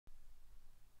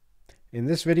In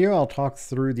this video, I'll talk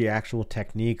through the actual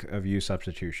technique of U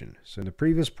substitution. So in the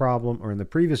previous problem, or in the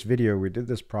previous video, we did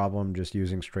this problem just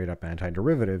using straight up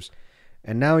antiderivatives.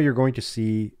 And now you're going to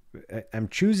see, I'm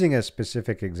choosing a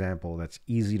specific example that's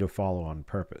easy to follow on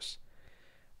purpose.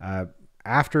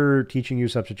 After teaching U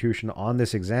substitution on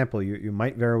this example, you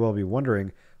might very well be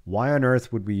wondering, why on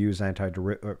earth would we use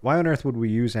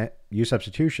U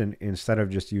substitution instead of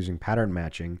just using pattern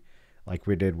matching like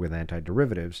we did with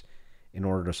antiderivatives in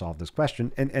order to solve this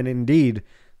question? And indeed,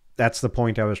 that's the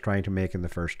point I was trying to make in the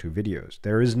first two videos.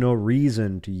 There is no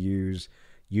reason to use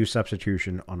U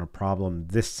substitution on a problem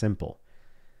this simple.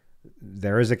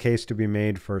 There is a case to be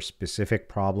made for specific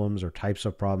problems or types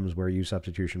of problems where U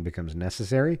substitution becomes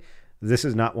necessary. This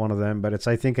is not one of them, but it's,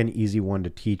 I think, an easy one to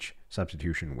teach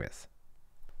substitution with.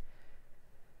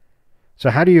 So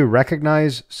how do you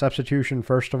recognize substitution?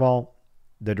 First of all,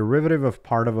 the derivative of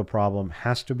part of a problem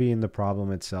has to be in the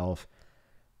problem itself,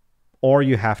 or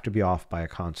you have to be off by a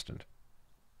constant.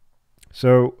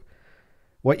 So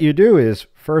what you do is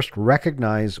first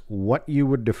recognize what you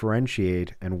would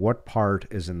differentiate and what part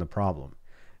is in the problem.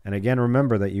 And again,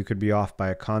 remember that you could be off by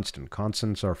a constant.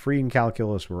 Constants are free in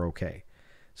calculus, we're okay.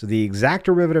 So the exact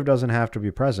derivative doesn't have to be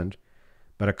present,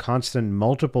 but a constant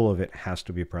multiple of it has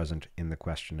to be present in the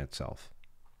question itself.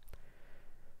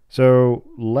 So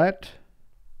let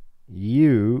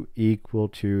u equal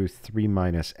to 3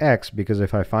 minus x, because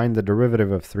if I find the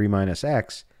derivative of 3 minus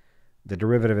x, the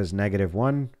derivative is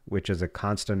 -1, which is a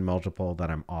constant multiple that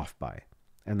I'm off by,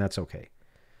 and that's okay.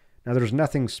 Now, there's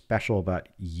nothing special about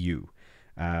u.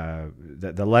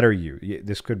 The letter u.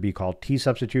 This could be called t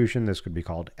substitution. This could be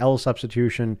called L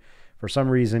substitution. For some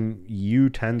reason, u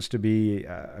tends to be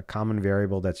a common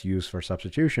variable that's used for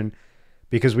substitution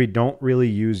because we don't really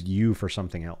use u for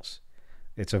something else.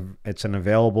 It's an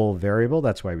available variable.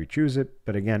 That's why we choose it.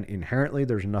 But again, inherently,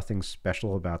 there's nothing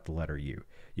special about the letter u.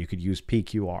 You could use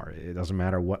PQR. It doesn't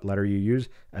matter what letter you use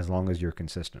as long as you're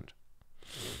consistent.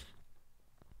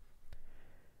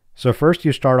 So first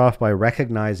you start off by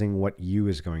recognizing what u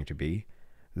is going to be.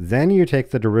 Then you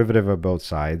take the derivative of both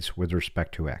sides with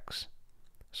respect to x.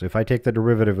 So if I take the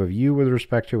derivative of u with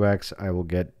respect to x, I will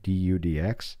get du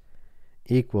dx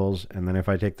equals, and then if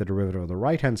I take the derivative of the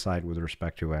right-hand side with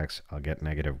respect to x, I'll get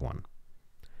 -1.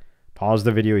 Pause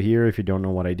the video here if you don't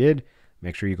know what I did.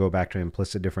 Make sure you go back to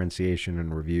implicit differentiation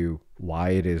and review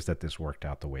why it is that this worked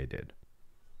out the way it did.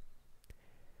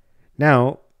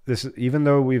 Now, even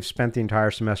though we've spent the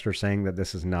entire semester saying that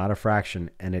this is not a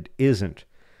fraction, and it isn't,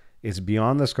 it's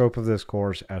beyond the scope of this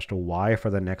course as to why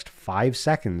for the next 5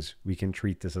 seconds we can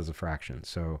treat this as a fraction.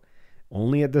 So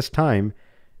only at this time,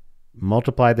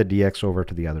 multiply the dx over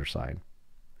to the other side.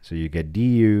 So you get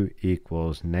du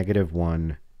equals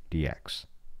 -1 dx.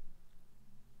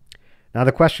 Now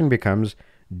the question becomes,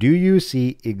 do you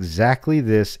see exactly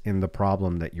this in the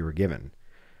problem that you were given?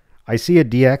 I see a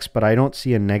dx, but I don't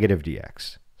see a negative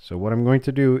dx. So what I'm going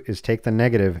to do is take the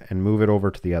negative and move it over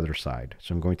to the other side.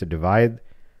 So I'm going to divide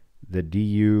the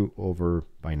du over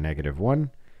by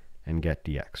 -1 and get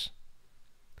dx.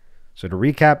 So to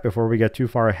recap, before we get too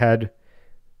far ahead,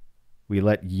 we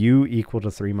let u equal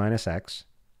to 3 minus x.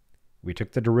 We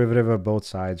took the derivative of both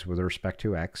sides with respect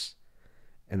to x,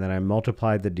 and then I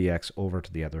multiplied the dx over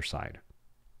to the other side.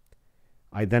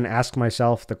 I then ask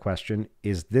myself the question,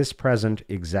 is this present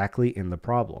exactly in the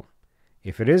problem?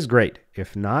 If it is, great.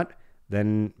 If not,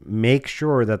 then make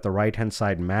sure that the right-hand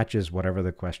side matches whatever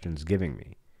the question's giving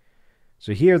me.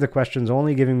 So here the question's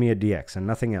only giving me a dx and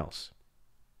nothing else.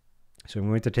 So I'm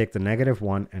going to take the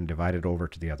 -1 and divide it over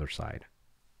to the other side.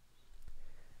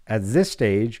 At this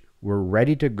stage, we're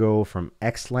ready to go from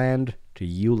x land to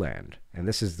u land. And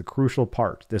this is the crucial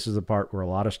part. This is the part where a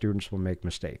lot of students will make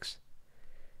mistakes.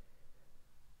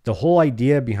 The whole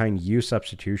idea behind u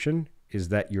substitution is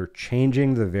that you're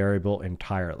changing the variable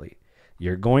entirely.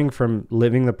 You're going from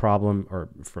living the problem, or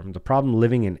from the problem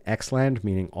living in x land,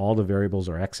 meaning all the variables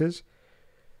are x's,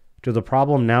 to the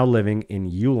problem now living in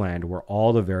u land, where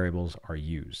all the variables are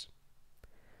u's.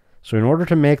 So in order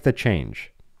to make the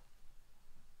change,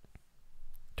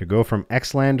 to go from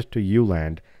x land to u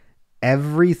land,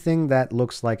 everything that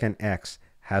looks like an x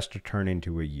has to turn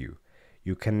into a u.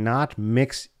 You cannot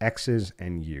mix x's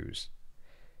and u's.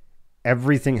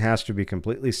 Everything has to be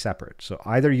completely separate. So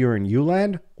either you're in u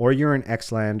land or you're in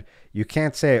x land. You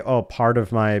can't say, oh, part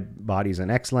of my body's in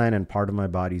x land and part of my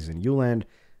body's in u land.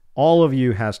 All of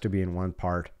u has to be in one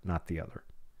part, not the other.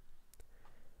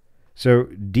 So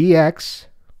dx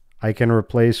I can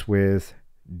replace with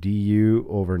du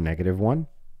over -1.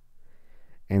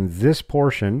 And this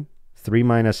portion, 3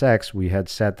 minus x, we had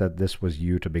set that this was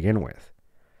u to begin with.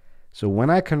 So when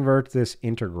I convert this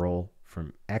integral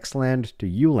from x land to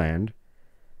u land,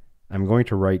 I'm going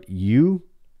to write u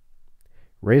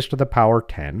raised to the power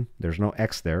 10. There's no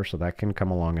x there, so that can come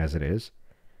along as it is.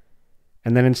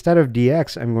 And then instead of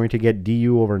dx, I'm going to get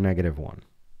du over negative 1.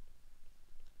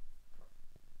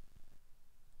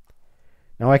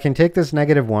 Now I can take this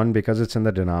negative 1 because it's in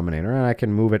the denominator, and I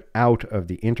can move it out of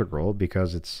the integral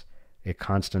because it's a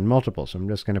constant multiple. So I'm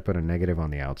just going to put a negative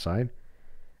on the outside.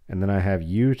 And then I have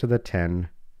u to the 10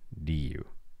 du.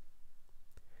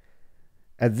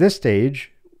 At this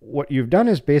stage, what you've done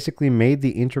is basically made the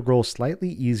integral slightly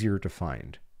easier to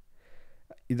find.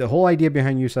 The whole idea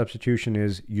behind u substitution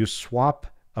is you swap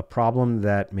a problem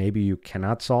that maybe you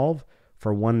cannot solve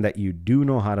for one that you do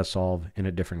know how to solve in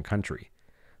a different country.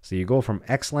 So you go from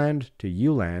x land to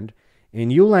u land.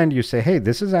 In u land, you say, hey,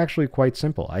 this is actually quite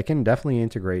simple. I can definitely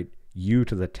integrate u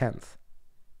to the 10th.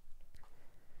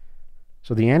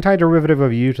 So the antiderivative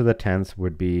of u to the 10th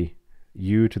would be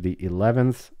u to the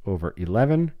 11th over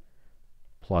 11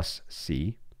 plus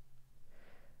c.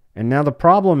 And now the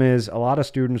problem is a lot of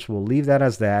students will leave that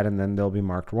as that, and then they'll be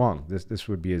marked wrong. This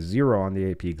would be a 0 on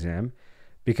the AP exam,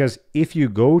 because if you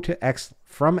go to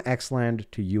from x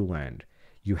land to u land,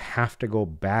 you have to go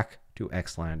back to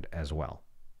x land as well.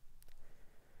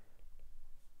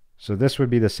 So this would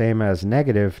be the same as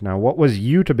negative. Now, what was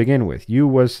u to begin with? U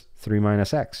was 3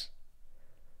 minus x.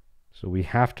 So we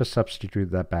have to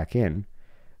substitute that back in.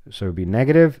 So it would be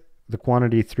negative the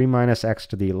quantity 3 minus x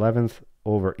to the 11th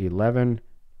over 11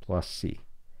 plus c.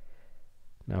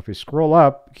 Now, if we scroll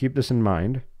up, keep this in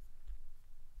mind.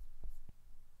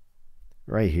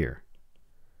 Right here,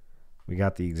 we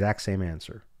got the exact same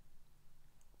answer.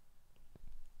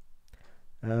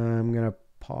 I'm going to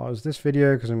pause this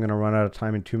video because I'm going to run out of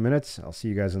time in 2 minutes. I'll see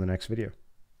you guys in the next video.